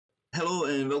Hello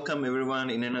and welcome everyone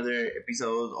in another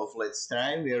episode of Let's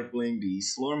Try. We are playing the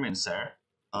Slormancer.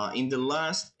 In the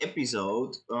last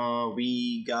episode,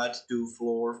 we got to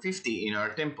floor 50 in our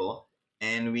temple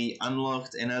and we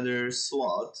unlocked another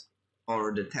slot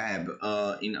or the tab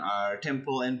in our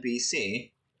temple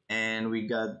NPC and we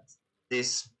got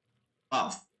this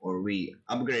buff or we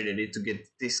upgraded it to get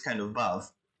this kind of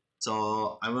buff.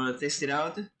 So I'm gonna test it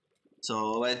out.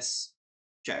 So let's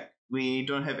check. We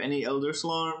don't have any Elder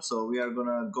Slorm, so we are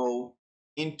gonna go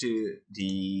into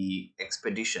the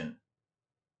expedition.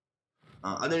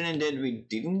 Other than that, we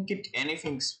didn't get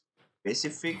anything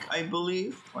specific, I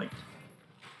believe.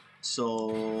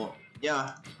 So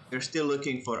yeah, we're still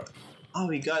looking for. Oh,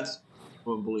 we got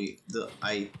probably the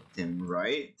item,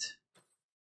 right?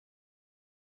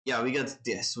 Yeah, we got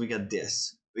this. We got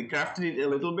this. We crafted it a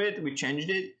little bit. We changed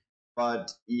it,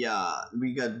 but yeah,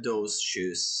 we got those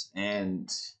shoes and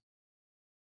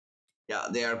yeah,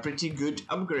 they are pretty good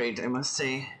upgrade, I must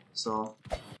say. So,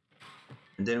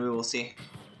 and then we will see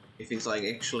if it's like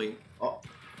actually. Oh,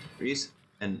 Reese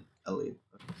and Elliot.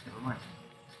 Okay, never mind.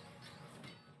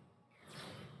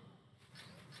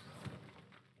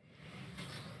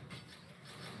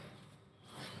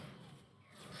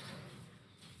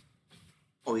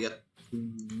 Oh, we got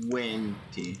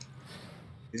 20.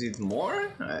 Is it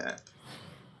more?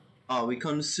 Oh, we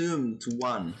consumed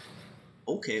one.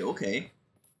 Okay, okay.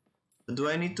 Do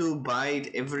I need to buy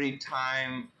it every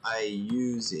time I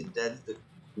use it? That's the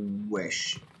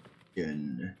question.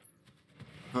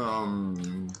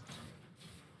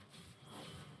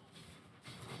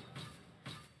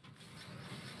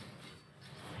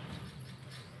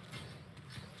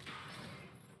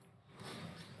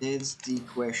 That's the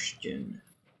question.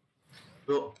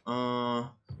 Well,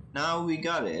 now we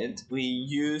got it. We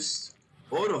used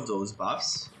both of those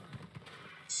buffs,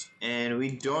 and we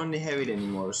don't have it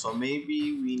anymore. So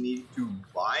maybe we need to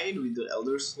buy it with the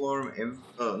Elder Slorm.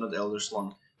 Not Elder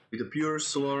Slorm, with the Pure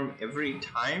Slorm every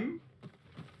time.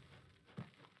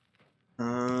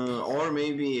 Or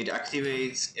maybe it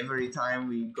activates every time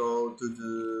we go to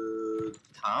the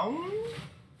town.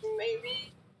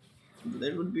 Maybe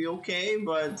that would be okay,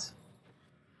 but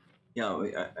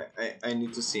yeah, I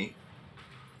need to see.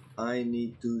 I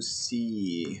need to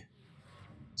see.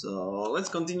 So let's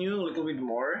continue a little bit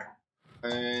more,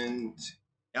 and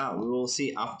yeah, we will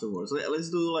see afterwards. Let's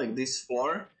do like this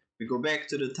floor. We go back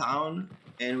to the town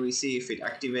and we see if it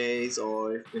activates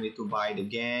or if we need to buy it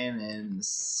again and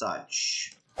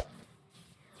such.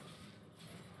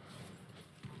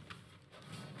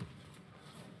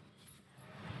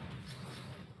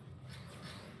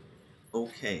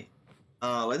 Okay,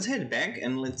 let's head back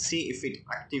and let's see if it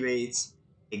activates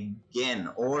again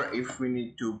or if we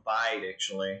need to buy it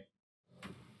actually.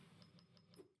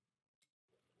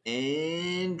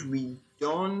 And we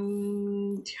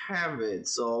don't have it,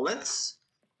 so let's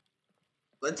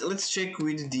check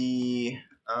with the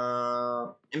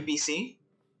NPC.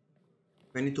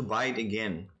 We need to buy it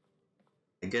again.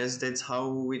 I guess that's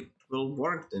how it will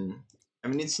work then. I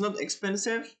mean, it's not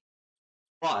expensive,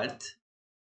 but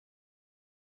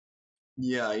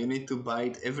yeah, you need to buy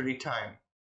it every time.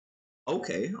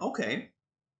 Okay, okay.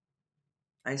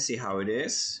 I see how it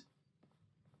is.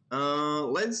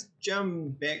 Let's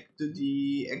jump back to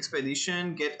the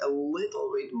expedition, get a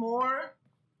little bit more,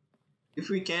 if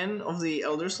we can, of the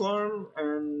Elder Slorm,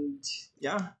 and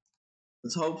yeah,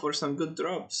 let's hope for some good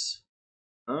drops.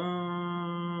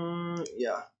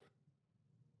 Yeah.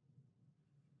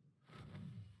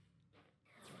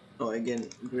 Oh, again,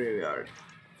 graveyard.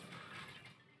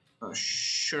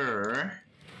 Sure.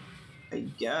 I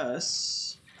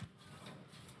guess.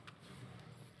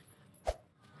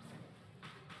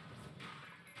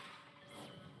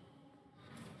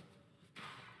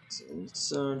 And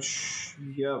such.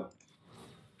 Yep.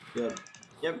 Yep.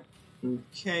 Yep.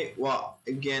 Okay. Wow.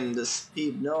 Again, the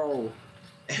speed. No.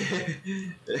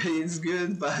 It's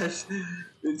good, but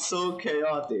it's so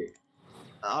chaotic.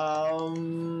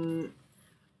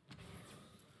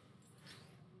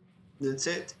 That's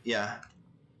it. Yeah.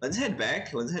 Let's head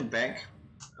back. Let's head back.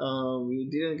 We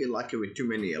didn't get lucky with too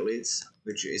many elites,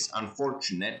 which is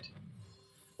unfortunate.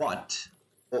 But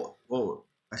oh,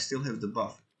 I still have the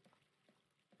buff.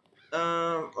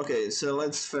 Okay, so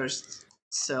let's first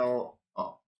sell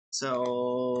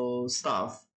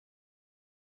stuff.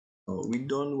 Oh, we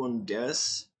don't want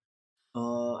this.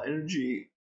 Energy.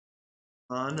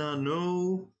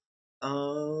 No.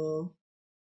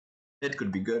 That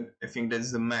could be good. I think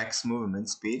that's the max movement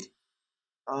speed.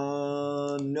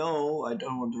 No, I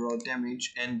don't want raw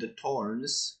damage and the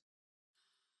thorns.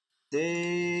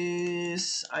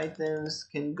 These items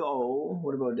can go.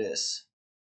 What about this?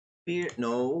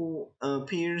 No.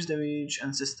 Pierce damage,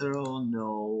 ancestral,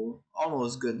 no.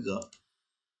 Almost good though.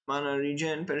 Mana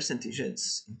regen percentage,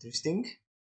 that's interesting.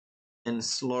 And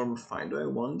Slormancer, do I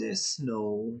want this?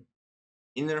 No.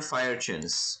 Inner fire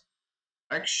chance.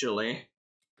 Actually,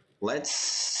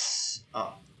 let's.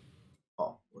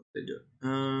 What did I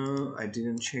do? I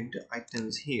didn't check the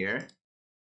items here.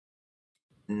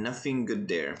 Nothing good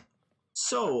there.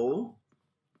 So,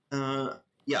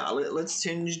 yeah, let's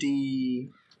change the,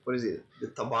 what is it? The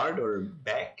tabard or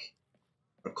back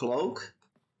or cloak?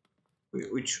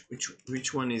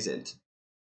 Which one is it?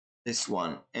 This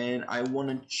one. And I want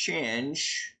to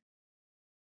change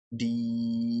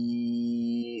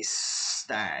the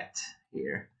stat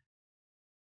here.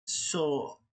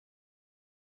 So,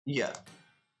 yeah,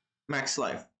 max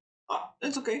life.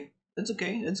 That's okay. That's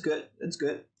okay. That's good. That's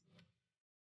good.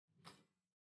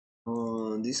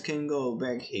 This can go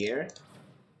back here.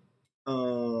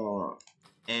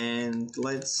 And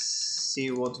let's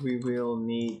see what we will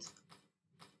need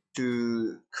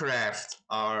to craft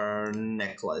our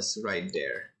necklace right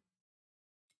there.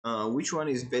 Which one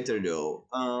is better though?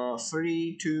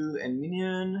 Free to and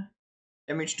minion,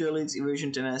 damage to elites,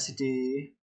 evasion,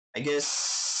 tenacity. I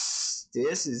guess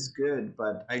this is good,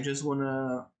 but I just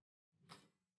wanna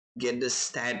get the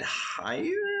stat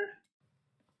higher.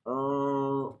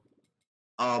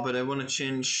 But I wanna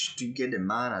change to get the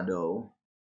mana though.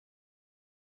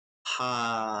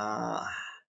 Ha.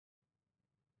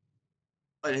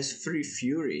 But it's free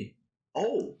fury.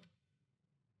 Oh.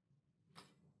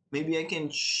 Maybe I can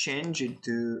change it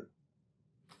to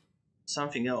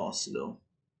something else though.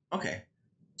 Okay.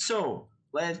 So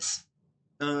let's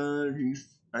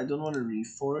I don't want to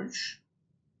reforge.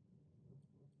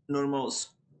 Normal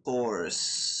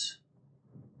scores.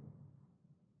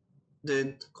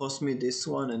 That cost me this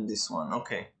one and this one.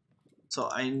 Okay. So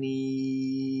I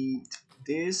need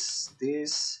this,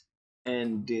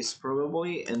 and this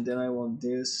probably, and then I want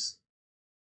this.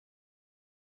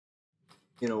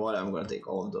 You know what? I'm gonna take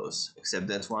all of those except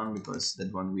that one because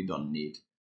that one we don't need.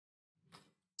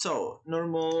 So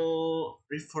normal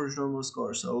reforge normal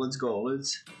score. So let's go.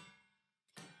 Let's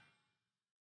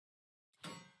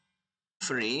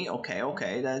 3.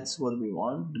 Okay. That's what we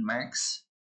want. The max.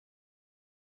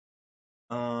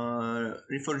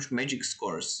 Reforge magic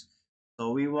scores.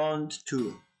 So we want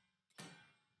 2.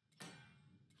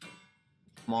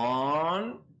 Come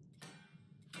on.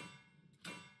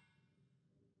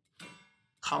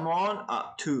 Come on.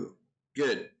 2.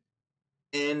 Good.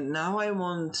 And now I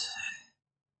want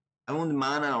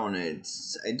mana on it.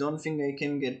 I don't think I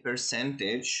can get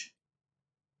percentage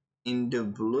in the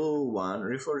blue one.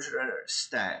 Reforge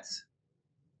stats.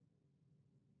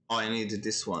 Oh, I need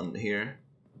this one here.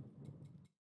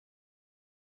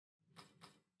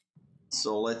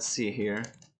 So let's see here.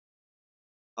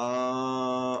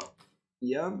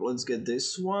 Yeah, let's get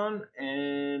this one,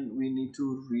 and we need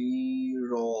to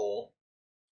re-roll.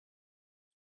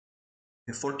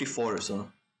 44,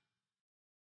 so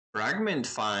fragment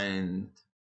find.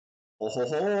 Oh ho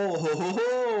ho ho ho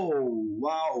ho!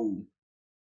 Wow.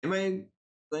 Am I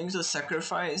going to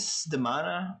sacrifice the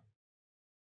mana?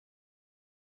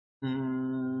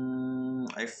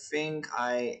 I think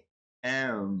I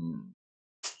am.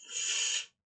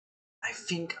 I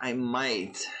think I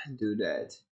might do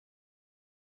that.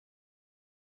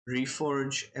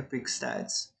 Reforge epic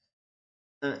stats.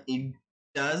 It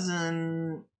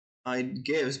doesn't. It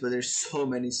gives, but there's so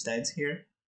many stats here.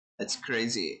 That's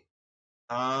crazy.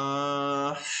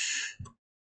 What?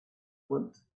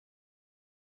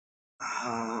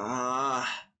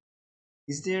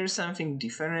 Is there something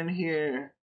different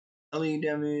here? Melee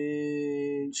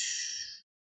damage.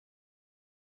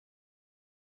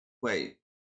 Wait.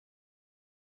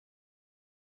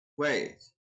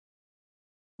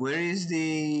 Where is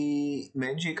the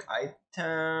magic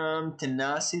item?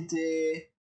 Tenacity.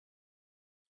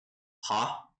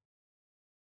 Huh?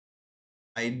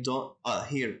 I don't.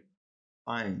 Here.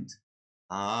 Find.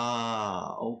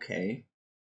 Okay.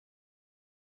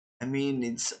 I mean,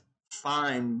 it's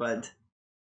fine, but.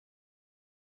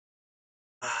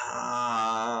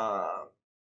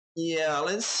 Yeah,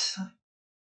 let's.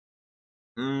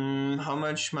 How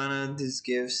much mana this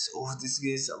gives? Oh, this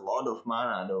gives a lot of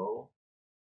mana though.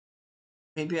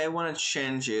 Maybe I want to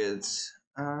change it.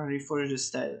 Reforge the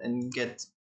stat and get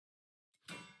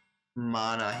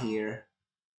mana here.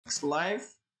 Max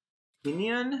life,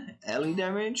 minion, ally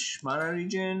damage, mana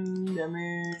regen,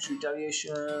 damage,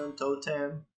 retaliation,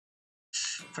 totem,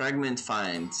 fragment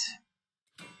find,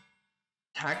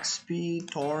 attack speed,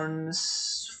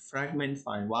 thorns, fragment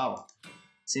find. Wow,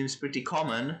 seems pretty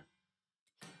common.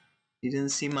 Didn't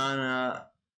see mana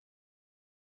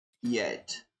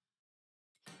yet.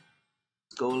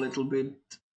 Let's go a little bit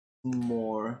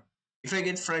more. If I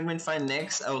get Fragment Find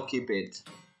next, I'll keep it.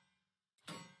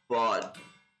 But,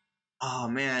 oh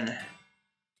man,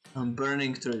 I'm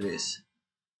burning through this.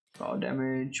 Draw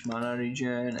damage, mana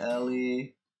regen,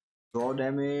 Ellie. Draw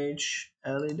damage,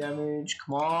 Ellie damage,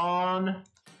 come on!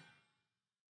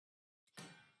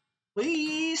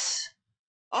 Please!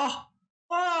 Oh!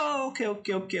 Oh, okay.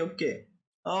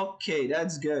 Okay,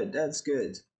 that's good, that's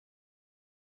good.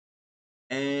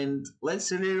 And let's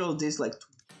reroll this like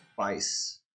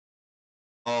twice.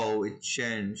 Oh, it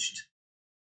changed.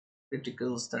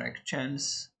 Critical strike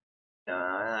chance.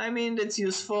 I mean, that's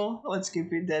useful. Let's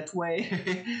keep it that way.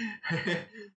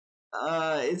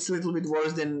 It's a little bit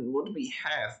worse than what we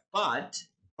have, but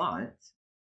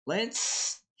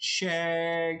let's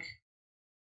check.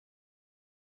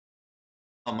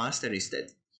 Oh, master is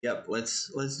dead. Yep,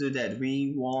 let's do that.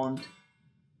 We want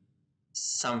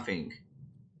something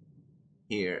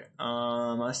here.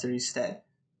 Master is dead.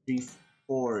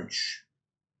 Reforge.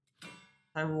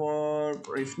 Time Warp,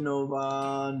 Rift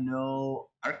Nova, no.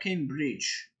 Arcane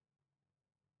Breach.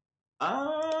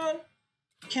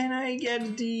 Can I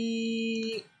get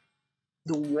the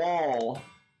wall?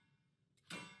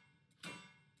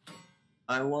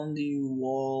 I want the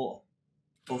Wall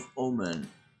of Omen.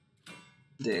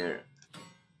 There.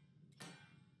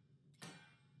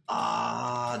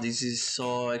 This is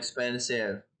so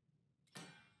expensive.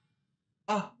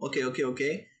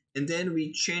 Okay. And then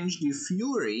we change the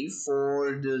Fury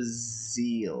for the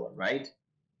Zeal, right?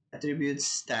 Attribute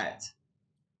stat.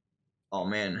 Oh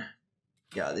man.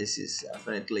 Yeah, this is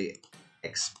definitely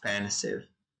expensive.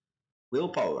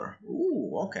 Willpower.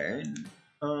 Ooh, okay.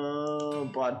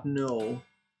 But no.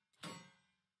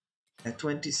 At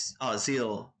 20.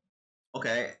 Zeal.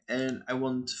 Okay, and I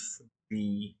want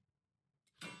the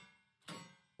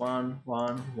 1,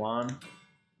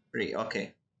 3.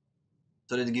 Okay.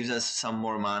 So that gives us some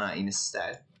more mana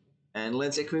instead. And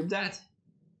let's equip that.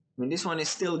 I mean, this one is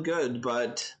still good,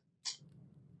 but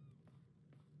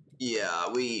yeah,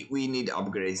 we need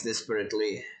upgrades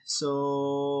desperately.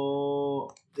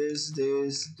 So this,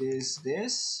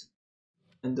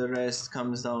 and the rest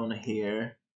comes down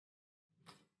here.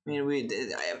 I mean,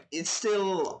 it's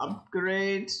still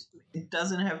upgrade. It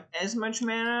doesn't have as much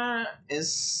mana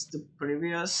as the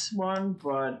previous one,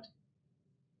 but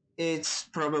it's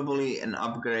probably an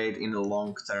upgrade in the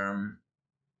long term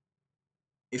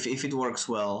if it works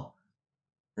well.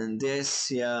 And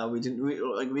this, yeah, we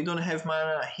don't have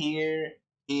mana here.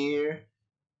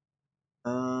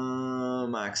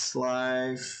 Max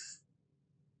life.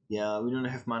 Yeah, we don't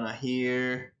have mana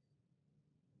here.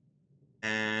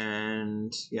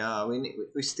 And yeah,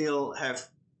 we still have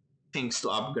things to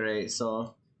upgrade,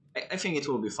 so I think it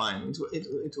will be fine.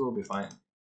 It will be fine.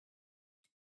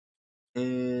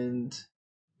 And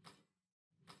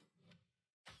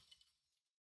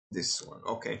this one,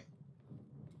 okay.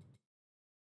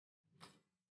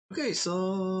 Okay,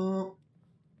 so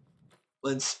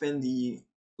let's spend the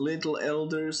little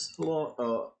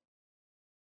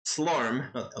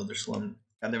Slorm, not Elder Slorm.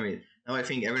 God damn it. Now I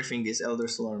think everything is Elder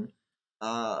Slorm.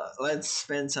 Let's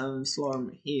spend some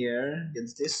Slorm here.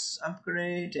 Get this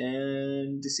upgrade,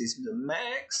 and this is the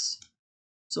max.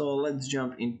 So let's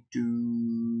jump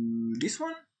into this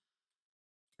one.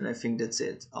 And I think that's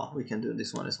it. Oh, we can do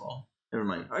this one as well. Never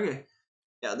mind. Okay.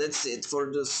 Yeah, that's it for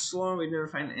the Slorm. We didn't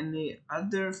find any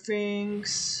other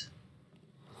things.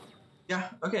 Yeah,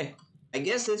 okay. I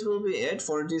guess that will be it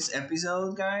for this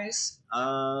episode, guys.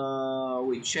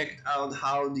 We checked out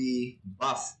how the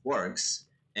buff works,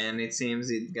 and it seems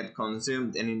it get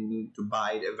consumed and you need to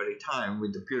buy it every time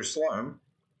with the pure Slorm.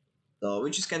 So,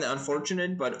 which is kind of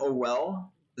unfortunate, but oh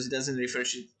well, because it doesn't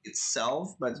refresh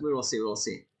itself. But we will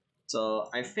see. So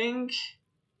I think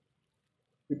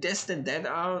we tested that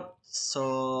out.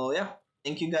 So yeah,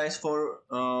 thank you guys for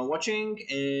watching,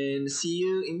 and see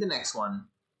you in the next one.